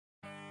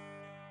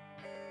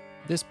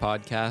This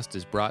podcast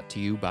is brought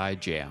to you by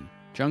JAM,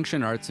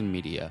 Junction Arts and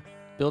Media,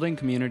 building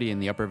community in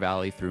the Upper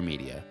Valley through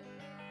media.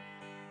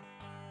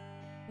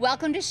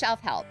 Welcome to Shelf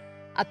Help,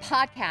 a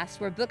podcast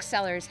where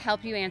booksellers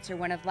help you answer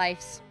one of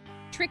life's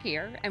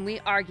trickier and we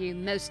argue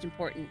most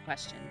important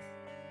questions.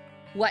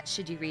 What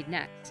should you read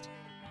next?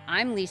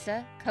 I'm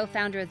Lisa,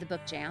 co-founder of the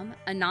Book Jam,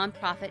 a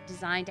nonprofit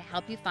designed to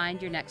help you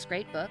find your next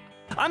great book.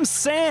 I'm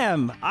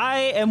Sam.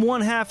 I am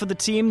one half of the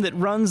team that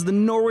runs the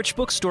Norwich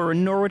Bookstore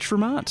in Norwich,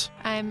 Vermont.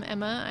 I'm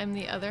Emma. I'm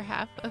the other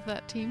half of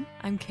that team.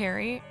 I'm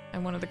Carrie.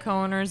 I'm one of the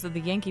co-owners of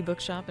the Yankee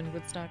Bookshop in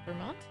Woodstock,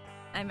 Vermont.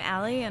 I'm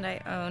Allie, and I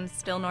own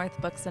Still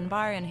North Books and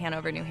Bar in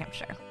Hanover, New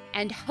Hampshire.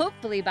 And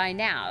hopefully by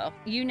now,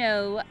 you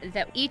know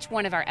that each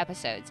one of our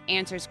episodes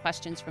answers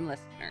questions from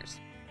listeners.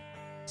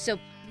 So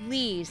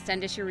please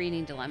send us your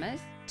reading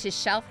dilemmas to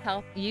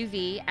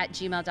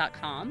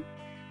shelfhelpuv@gmail.com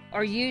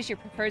or use your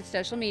preferred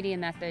social media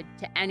method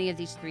to any of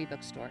these 3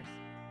 bookstores.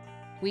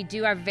 We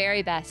do our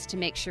very best to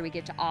make sure we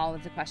get to all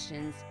of the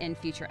questions in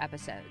future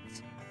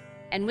episodes.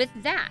 And with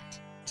that,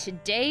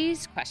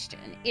 today's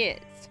question is,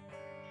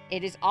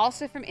 it is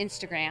also from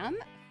Instagram,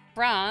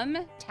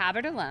 from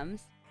Tabard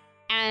alums,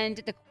 and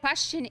the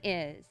question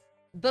is,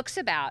 books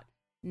about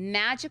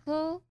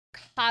magical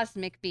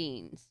cosmic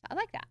beings. I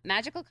like that.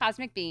 Magical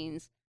cosmic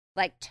beings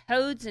like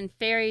toads and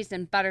fairies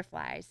and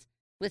butterflies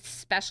with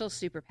special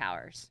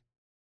superpowers.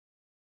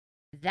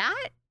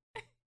 That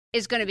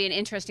is going to be an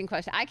interesting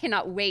question. I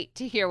cannot wait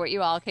to hear what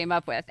you all came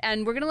up with.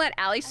 And we're going to let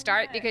Allie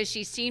start because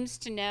she seems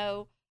to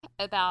know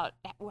about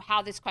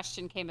how this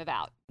question came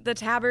about. The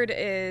Tabard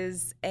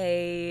is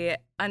a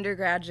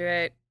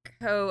undergraduate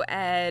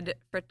co-ed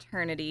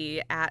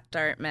fraternity at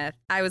Dartmouth.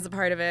 I was a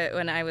part of it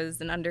when I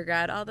was an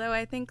undergrad, although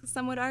I think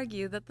some would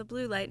argue that the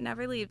blue light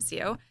never leaves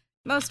you.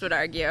 Most would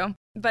argue.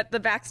 But the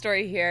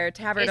backstory here,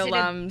 Tabard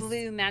alums... Is it a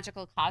blue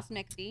magical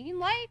cosmic being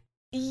light?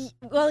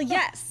 Well,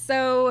 yes.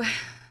 So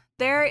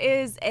there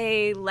is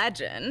a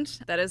legend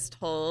that is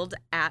told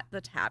at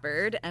the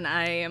Tabard, and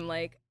I am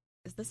like,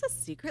 is this a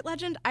secret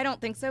legend? I don't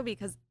think so,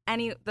 because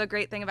the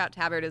great thing about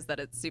Tabard is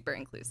that it's super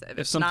inclusive.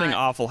 If something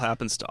awful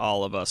happens to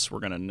all of us, we're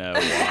going to know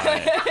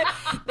why.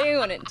 They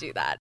wouldn't do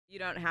that. You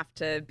don't have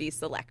to be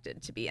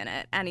selected to be in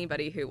it.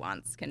 Anybody who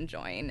wants can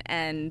join.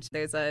 And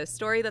there's a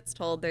story that's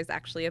told. There's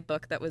actually a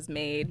book that was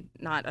made,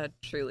 not a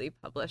truly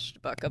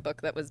published book, a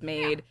book that was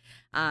made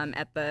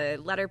at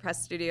the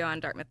Letterpress studio on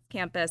Dartmouth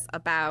campus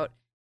about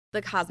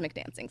the cosmic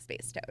dancing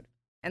space toad.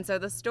 And so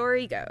the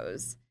story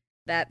goes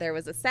that there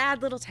was a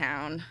sad little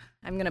town.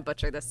 I'm going to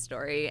butcher this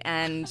story.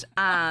 And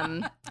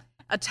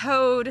a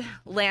toad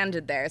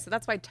landed there. So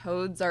that's why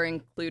toads are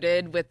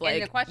included with,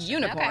 like,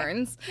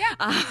 unicorns. Okay.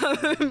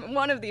 Yeah.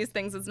 One of these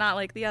things is not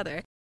like the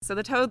other. So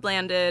the toad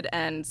landed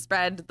and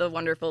spread the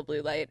wonderful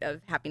blue light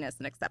of happiness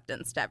and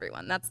acceptance to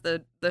everyone. That's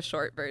the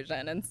short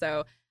version. And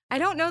so I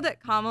don't know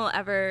that Kamal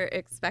ever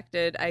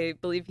expected, I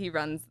believe he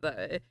runs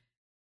the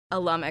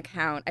alum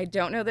account. I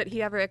don't know that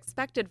he ever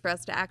expected for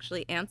us to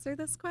actually answer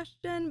this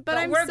question, but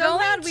I'm so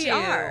glad we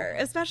are,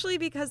 especially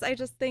because I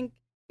just think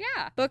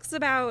books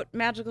about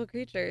magical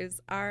creatures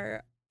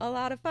are a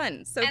lot of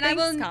fun. So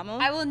thanks,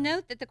 Kamal. I will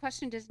note that the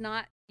question does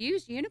not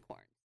use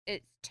unicorns.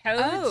 It's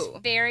toads,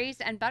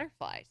 fairies, and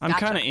butterflies. I'm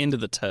kind of into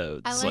the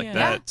toads. I like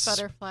that.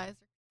 Butterflies.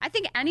 I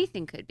think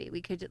anything could be.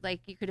 You could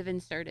have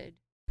inserted,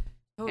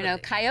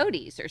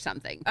 coyotes or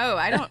something. Oh,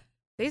 I don't.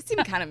 They seem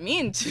kind of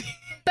mean to me.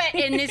 But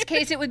in this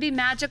case, it would be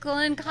magical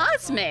and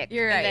cosmic.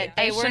 You're right. That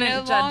they were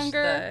no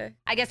longer.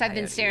 I guess I've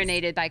been coyotes.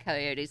 serenaded by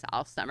coyotes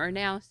all summer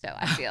now, so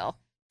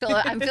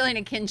I'm feeling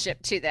a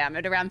kinship to them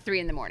at around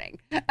 3 a.m.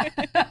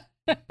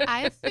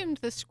 I assumed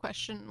this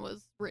question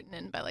was written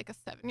in by like a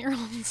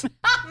 7-year-old.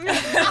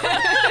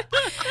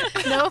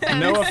 No offense.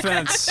 No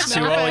offense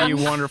to all you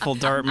wonderful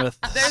Dartmouth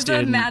There's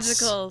students. a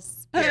magical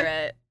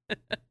spirit,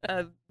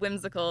 a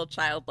whimsical,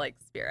 childlike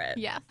spirit.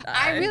 Yes.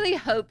 I really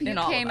hope you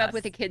came up us.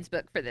 with a kid's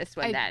book for this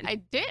one then. I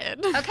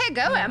did. Okay,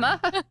 go,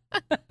 Emma.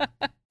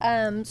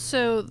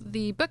 So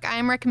the book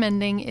I'm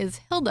recommending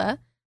is Hilda,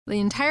 the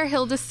entire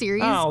Hilda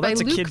series by that's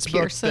a Luke kid's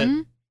Pearson.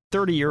 book that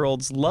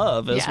 30-year-olds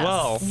love as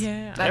well.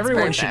 Yeah.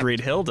 Everyone should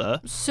read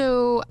Hilda.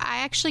 So I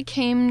actually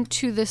came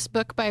to this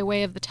book by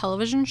way of the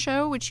television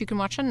show, which you can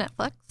watch on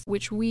Netflix,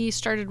 which we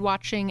started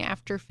watching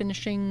after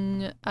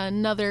finishing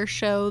another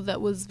show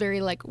that was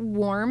very like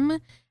warm.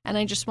 And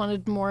I just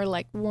wanted more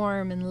like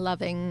warm and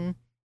loving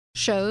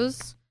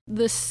shows.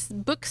 This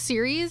book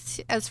series,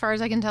 as far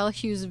as I can tell,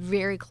 hews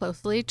very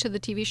closely to the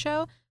TV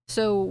show.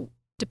 So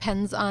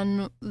depends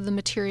on the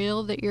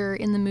material that you're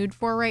in the mood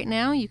for right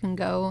now. You can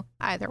go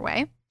either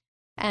way.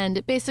 And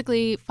it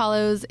basically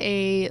follows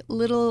a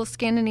little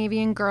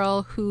Scandinavian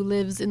girl who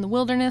lives in the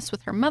wilderness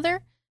with her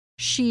mother.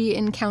 She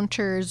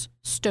encounters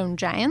stone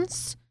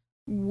giants,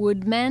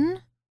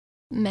 woodmen,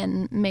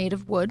 men made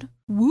of wood,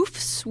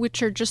 woofs,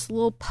 which are just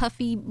little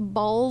puffy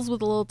balls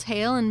with a little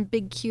tail and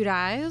big cute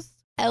eyes,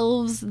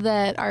 elves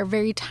that are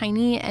very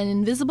tiny and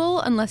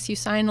invisible unless you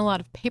sign a lot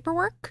of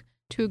paperwork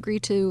to agree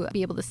to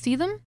be able to see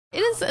them. It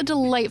is a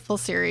delightful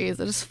series.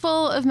 It is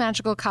full of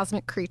magical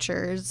cosmic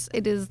creatures.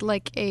 It is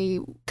like a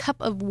cup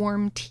of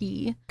warm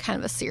tea kind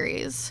of a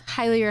series.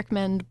 Highly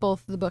recommend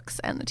both the books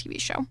and the TV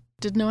show.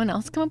 Did no one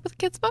else come up with a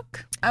kid's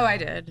book? Oh, I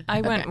did.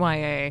 I went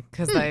YA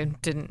because I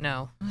didn't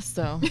know.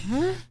 So,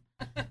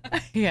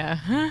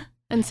 yeah.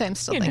 And Sam's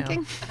still You know.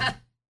 thinking.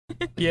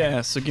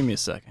 Yeah, so give me a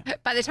second.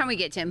 By the time we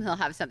get to him, he'll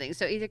have something.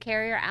 So either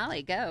Carrie or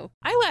Allie, go.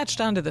 I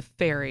latched onto the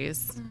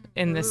fairies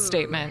in this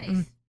statement.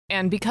 nice.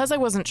 And because I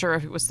wasn't sure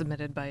if it was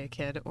submitted by a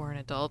kid or an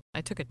adult,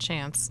 I took a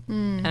chance.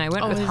 And I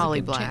went Always with a Holly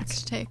good Black. chance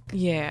to take.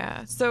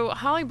 Yeah. So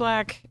Holly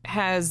Black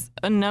has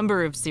a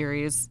number of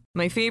series.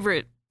 My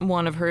favorite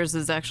one of hers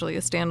is actually a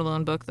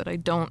standalone book that I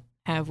don't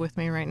have with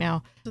me right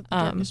now. Is it the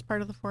darkest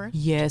part of the forest?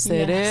 Yes,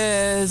 it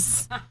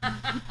is.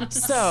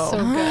 So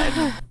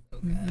good.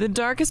 The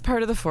darkest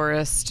part of the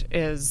forest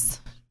is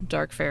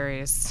dark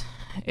fairies.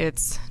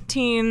 It's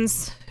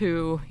teens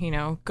who,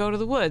 go to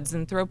the woods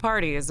and throw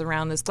parties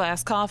around this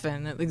glass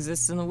coffin that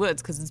exists in the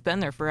woods because it's been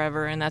there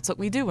forever, and that's what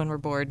we do when we're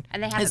bored.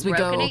 And they As haven't we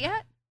broken go- it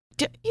yet?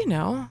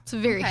 It's a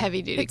very Okay.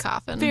 heavy-duty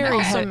coffin. very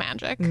also he-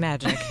 magic.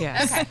 Magic,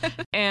 yes.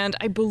 And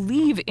I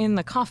believe in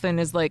the coffin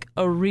is like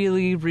a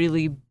really,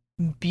 really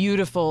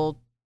beautiful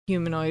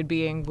humanoid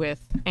being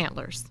with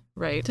antlers,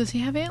 right? Does he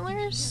have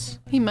antlers?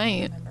 He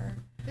might.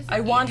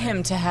 I want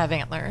him to have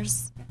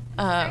antlers.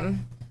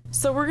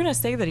 So we're going to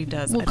say that he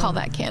does. We'll I call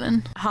don't that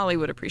canon. Holly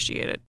would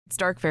appreciate it. It's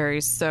dark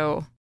fairies,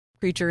 so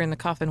creature in the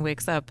coffin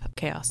wakes up,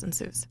 chaos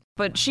ensues.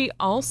 But she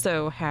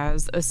also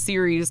has a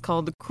series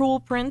called The Cruel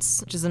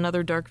Prince, which is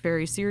another dark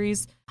fairy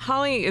series.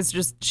 Holly is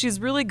she's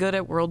really good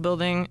at world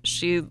building.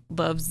 She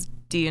loves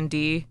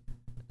D&D,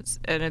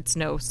 and it's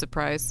no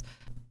surprise.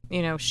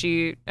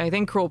 I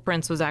think Cruel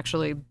Prince was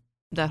actually,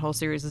 that whole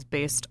series is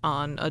based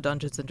on a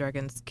Dungeons &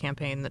 Dragons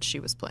campaign that she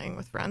was playing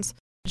with friends.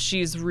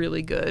 She's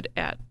really good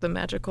at the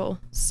magical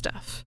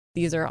stuff.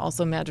 These are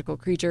also magical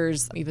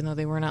creatures, even though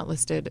they were not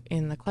listed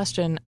in the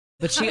question.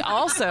 But she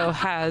also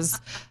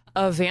has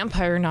a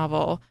vampire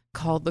novel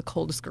called The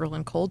Coldest Girl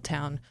in Cold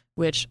Town,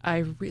 which I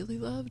really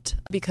loved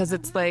because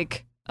it's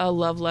like a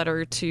love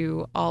letter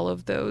to all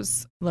of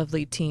those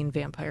lovely teen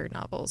vampire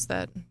novels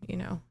that,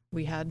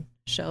 we had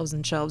shelves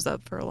and shelves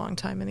of for a long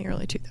time in the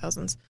early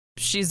 2000s.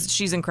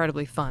 She's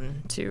incredibly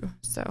fun too.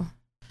 So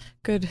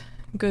good,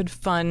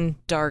 fun,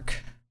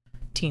 dark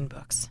teen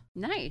books.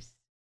 Nice.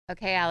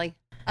 Okay, Allie.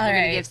 All We're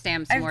going right. to give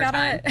Sam some more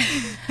time.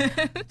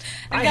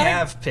 I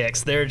have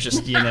picks. They're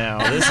just,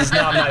 this is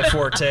not my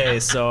forte,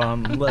 so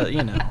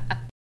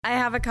I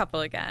have a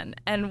couple again.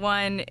 And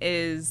one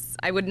is,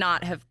 I would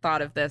not have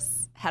thought of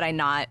this had I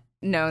not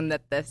known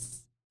that this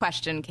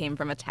question came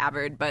from a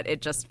tabard, but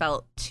it just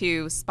felt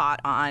too spot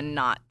on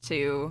not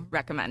to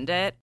recommend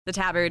it. The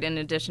tabard, in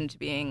addition to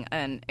being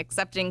an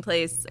accepting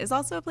place, is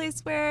also a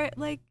place where,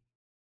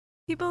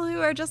 people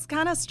who are just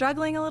kind of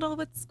struggling a little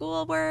with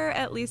school were,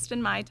 at least in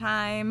my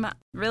time.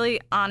 Really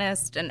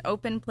honest and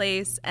open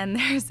place. And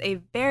there's a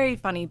very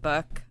funny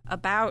book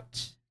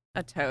about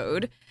a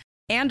toad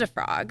and a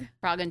frog.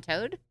 Frog and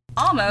Toad?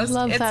 Almost.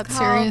 Love It's that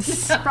called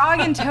series. Frog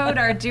and Toad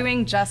Are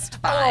Doing Just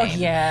Fine.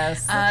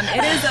 yes.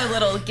 It is a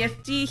little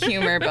gifty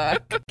humor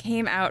book.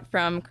 Came out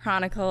from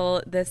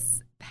Chronicle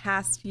this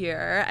past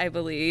year, I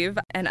believe,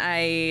 and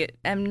I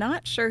am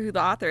not sure who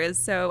the author is,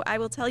 so I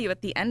will tell you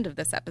at the end of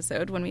this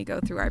episode when we go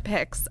through our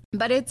picks.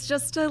 But it's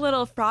just a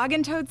little frog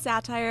and toad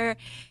satire.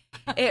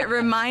 It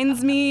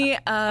reminds me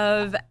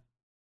of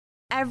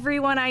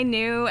everyone I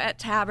knew at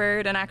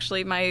Tabard, and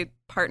actually my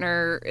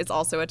partner is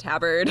also a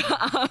Tabard.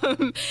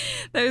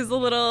 There's a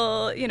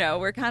little,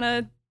 we're kind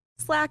of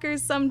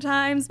slackers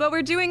sometimes, but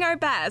we're doing our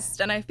best,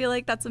 and I feel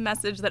like that's a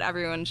message that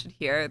everyone should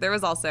hear. There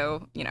was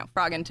also,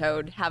 Frog and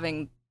Toad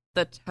having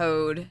the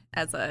toad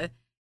as a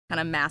kind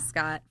of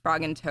mascot.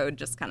 Frog and Toad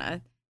just kind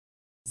of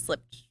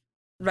slipped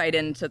right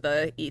into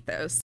the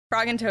ethos.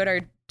 Frog and Toad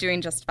Are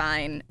Doing Just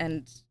Fine,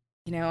 and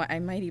I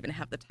might even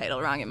have the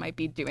title wrong. It might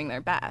be Doing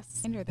Their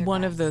Best.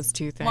 One of those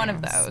two things. One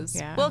of those.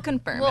 Yeah. We'll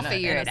confirm. We'll in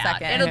figure a it out.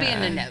 second. It'll be in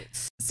the Yeah.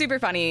 notes. Super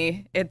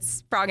funny.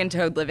 It's Frog and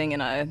Toad living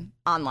in an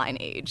online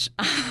age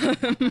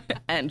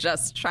and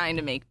just trying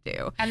to make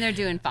do. And they're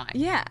doing fine.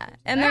 Yeah.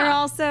 And they're Yeah.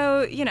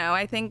 also,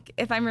 I think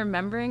if I'm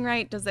remembering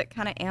right, does it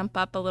kind of amp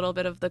up a little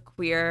bit of the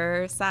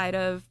queer side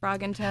of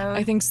Frog and Toad?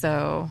 I think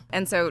so.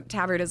 And so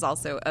Tabard is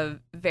also a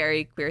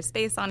very queer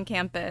space on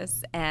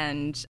campus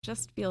and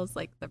just feels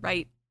like the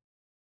right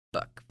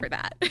book for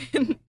that.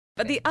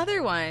 But the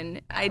other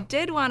one, I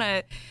did want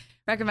to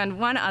recommend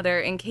one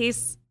other in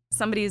case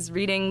somebody's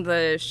reading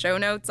the show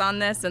notes on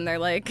this and they're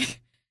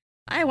like,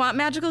 I want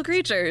magical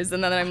creatures.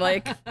 And then I'm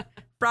like,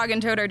 Frog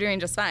and Toad Are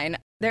Doing Just Fine.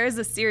 There is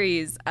a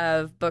series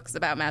of books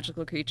about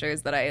magical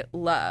creatures that I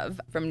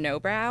love from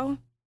Nobrow.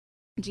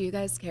 Do you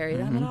guys carry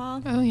them at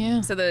all? Oh,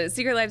 yeah. So the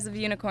Secret Lives of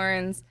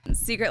Unicorns,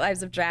 Secret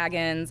Lives of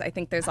Dragons. I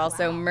think there's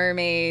also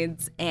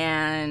mermaids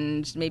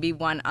and maybe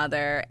one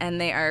other. And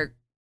they are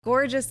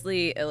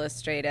gorgeously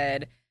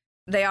illustrated.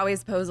 They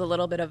always pose a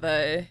little bit of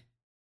a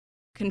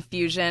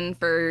confusion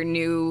for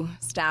new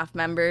staff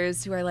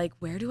members who are like,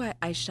 where do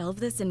I shelve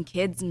this in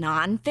kids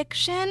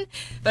nonfiction?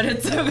 But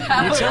it's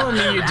about... You're telling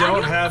me you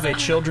don't have a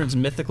children's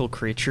mythical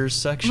creatures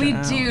section? We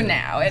do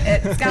now.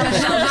 It's got a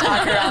shelf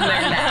talker on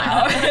there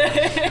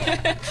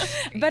now.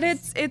 But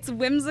it's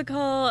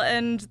whimsical,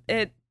 and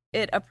it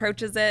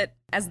approaches it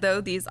as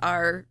though these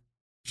are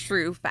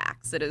true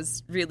facts. It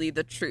is really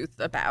the truth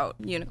about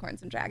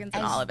unicorns and dragons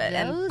and all of it,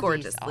 and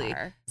gorgeously.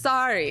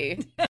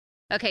 Sorry.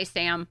 Okay,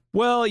 Sam.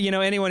 Well,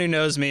 anyone who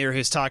knows me or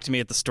who's talked to me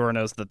at the store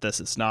knows that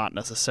this is not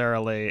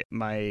necessarily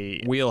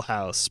my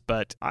wheelhouse,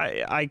 but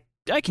I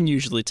can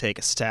usually take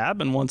a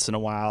stab, and once in a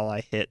while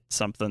I hit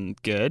something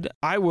good.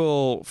 I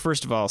will,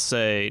 first of all,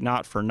 say,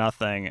 not for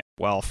nothing,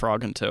 while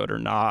Frog and Toad are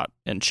not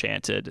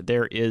enchanted,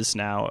 there is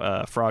now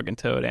a Frog and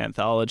Toad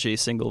anthology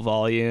single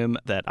volume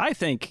that I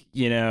think,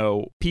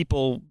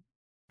 people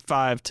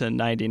 5 to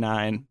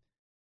 99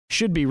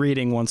 should be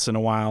reading once in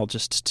a while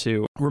just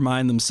to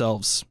remind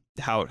themselves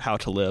how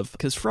to live,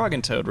 because Frog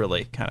and Toad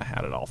really kind of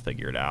had it all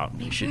figured out.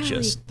 You should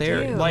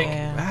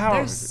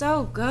they're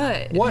so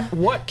good.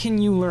 What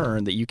can you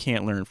learn that you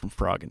can't learn from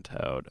Frog and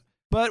Toad?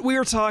 But we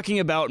were talking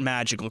about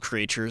magical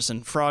creatures,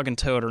 and Frog and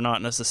Toad are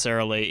not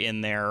necessarily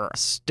in their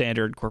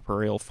standard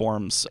corporeal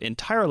forms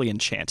entirely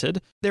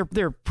enchanted.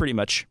 They're pretty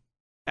much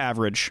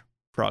average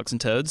frogs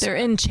and toads. They're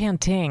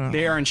enchanting.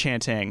 They are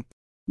enchanting.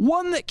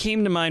 One that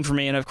came to mind for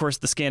me, and of course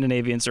the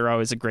Scandinavians are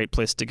always a great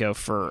place to go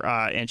for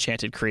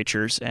enchanted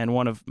creatures, and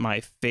one of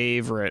my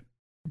favorite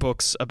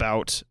books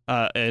about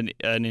an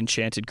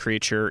enchanted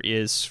creature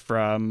is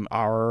from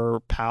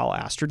our pal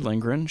Astrid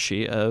Lindgren,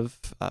 she of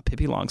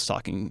Pippi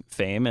Longstocking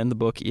fame, and the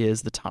book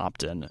is The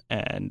Tompton.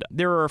 And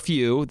there are a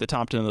few, The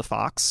Tompton and the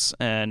Fox,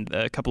 and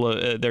a couple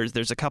of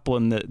there's a couple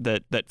in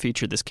that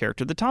feature this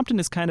character. The Tompton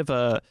is kind of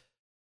a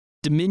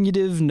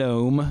diminutive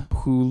gnome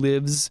who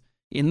lives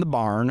in the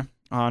barn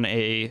on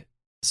a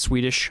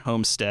Swedish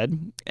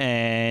homestead,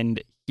 and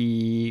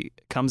he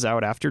comes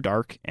out after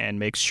dark and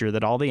makes sure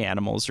that all the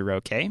animals are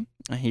okay.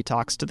 He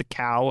talks to the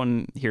cow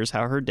and hears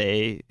how her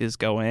day is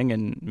going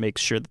and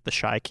makes sure that the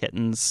shy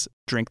kittens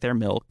drink their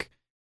milk,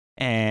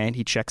 and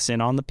he checks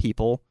in on the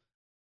people,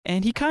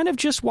 and he kind of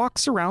just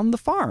walks around the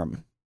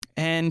farm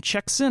and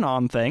checks in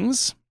on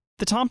things.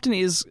 The Tompton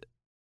is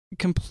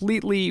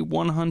completely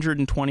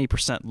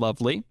 120%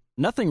 lovely.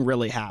 Nothing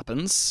really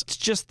happens. It's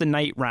just the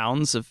night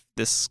rounds of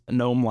this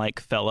gnome-like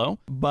fellow,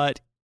 but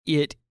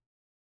it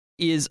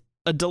is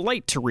a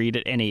delight to read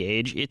at any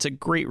age. It's a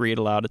great read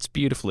aloud. It's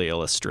beautifully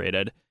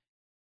illustrated.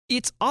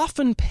 It's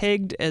often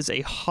pegged as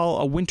a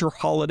winter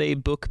holiday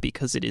book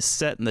because it is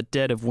set in the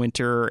dead of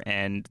winter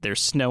and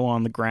there's snow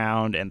on the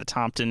ground, and the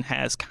Tompton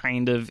has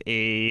kind of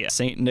a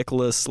St.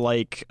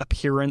 Nicholas-like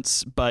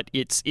appearance, but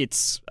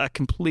it's a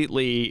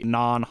completely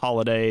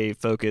non-holiday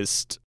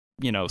focused,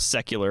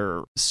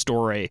 secular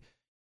story.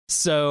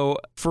 So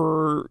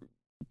for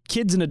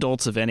kids and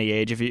adults of any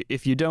age,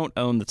 if you don't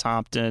own the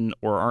Tompton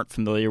or aren't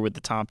familiar with the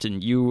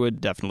Tompton, you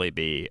would definitely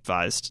be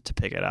advised to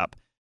pick it up.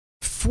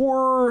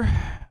 For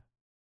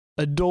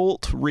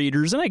adult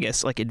readers, and I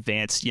guess like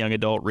advanced young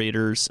adult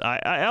readers,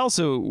 I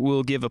also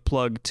will give a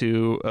plug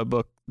to a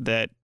book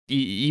that,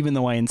 even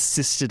though I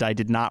insisted I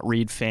did not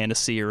read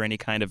fantasy or any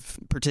kind of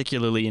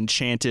particularly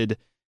enchanted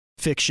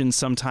fiction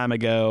some time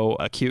ago,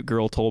 a cute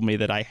girl told me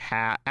that I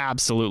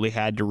absolutely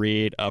had to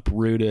read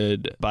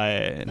Uprooted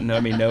by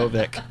Naomi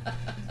Novik.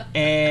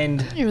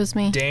 And it was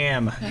me.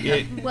 Damn.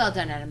 Well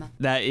done, Edema.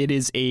 That it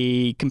is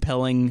a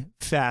compelling,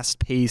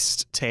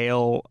 fast-paced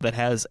tale that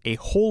has a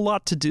whole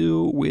lot to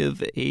do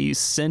with a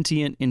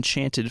sentient,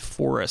 enchanted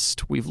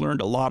forest. We've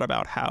learned a lot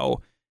about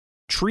how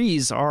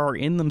trees are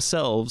in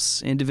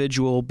themselves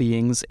individual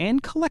beings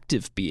and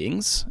collective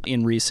beings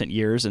in recent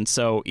years. And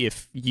so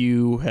if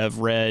you have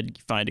read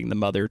Finding the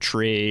Mother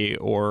Tree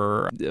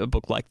or a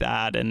book like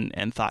that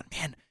and thought,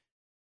 man,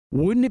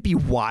 wouldn't it be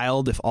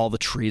wild if all the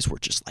trees were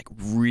just like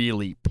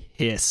really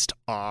pissed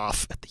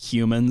off at the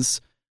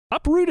humans?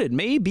 Uprooted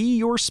may be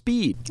your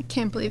speed. I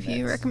can't believe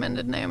you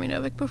recommended Naomi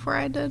Novik before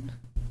I did.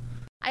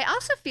 I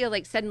also feel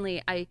like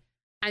suddenly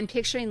I'm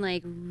picturing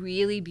like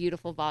really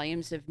beautiful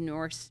volumes of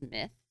Norse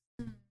myth.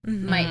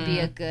 Might be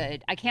a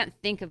good, I can't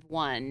think of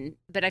one,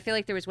 but I feel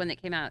like there was one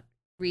that came out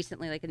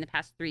recently, like in the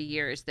past 3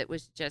 years, that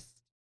was just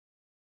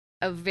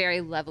a very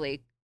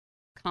lovely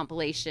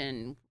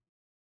compilation.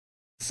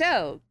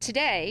 So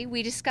today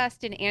we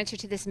discussed an answer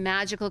to this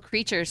magical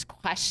creatures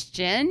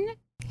question.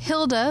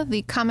 Hilda,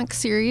 the comic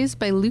series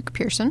by Luke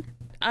Pearson.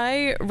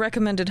 I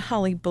recommended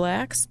Holly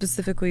Black,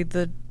 specifically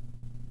The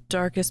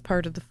Darkest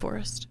Part of the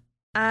Forest.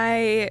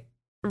 I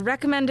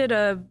recommended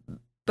a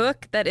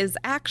book that is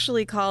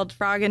actually called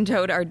Frog and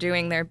Toad Are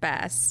Doing Their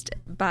Best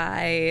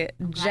by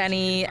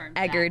Jenny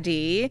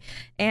Eggerty,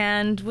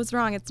 and was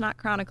wrong. It's not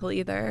Chronicle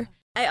either.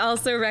 I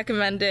also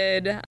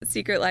recommended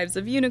Secret Lives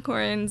of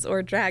Unicorns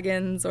or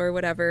Dragons or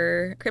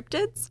whatever.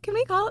 Cryptids? Can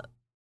we call it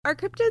our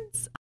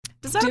cryptids?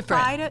 Does that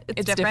apply to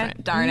It's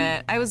different. Darn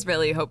it. I was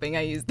really hoping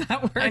I used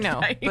that word. I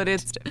know, but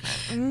it's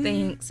different.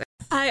 Thanks.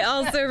 I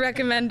also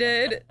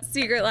recommended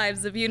Secret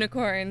Lives of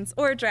Unicorns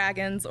or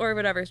Dragons or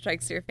whatever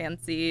strikes your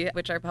fancy,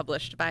 which are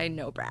published by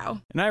No Brow.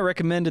 And I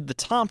recommended The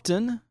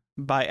Tompton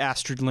by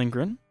Astrid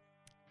Lindgren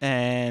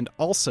and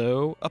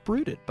also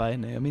Uprooted by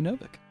Naomi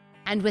Novik.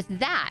 And with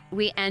that,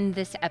 we end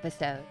this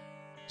episode.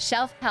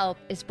 Shelf Help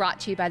is brought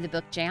to you by the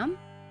Book Jam,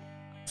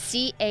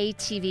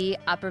 CATV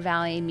Upper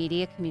Valley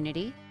Media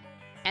Community,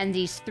 and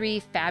these three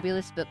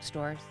fabulous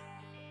bookstores: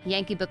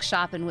 Yankee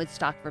Bookshop in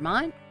Woodstock,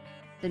 Vermont,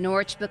 the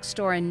Norwich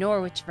Bookstore in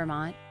Norwich,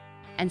 Vermont,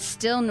 and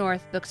Still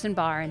North Books and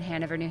Bar in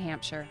Hanover, New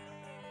Hampshire.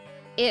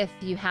 If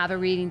you have a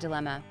reading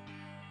dilemma,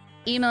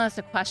 email us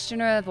a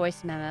question or a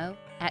voice memo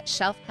at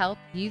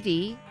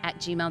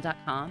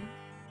shelfhelpuv@gmail.com,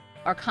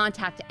 or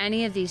contact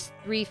any of these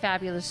three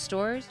fabulous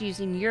stores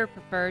using your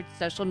preferred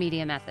social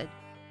media method.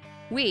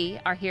 We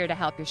are here to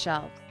help your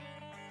shelves.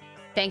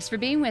 Thanks for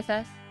being with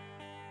us.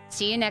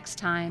 See you next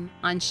time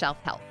on Shelf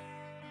Help.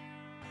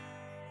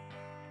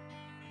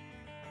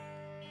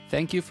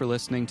 Thank you for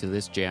listening to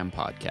this Jam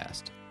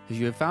podcast. If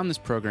you have found this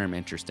program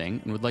interesting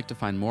and would like to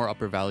find more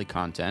Upper Valley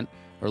content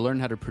or learn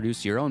how to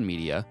produce your own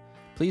media,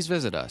 please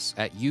visit us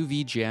at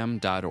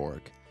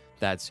uvjam.org.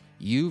 That's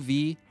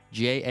uvjam.org.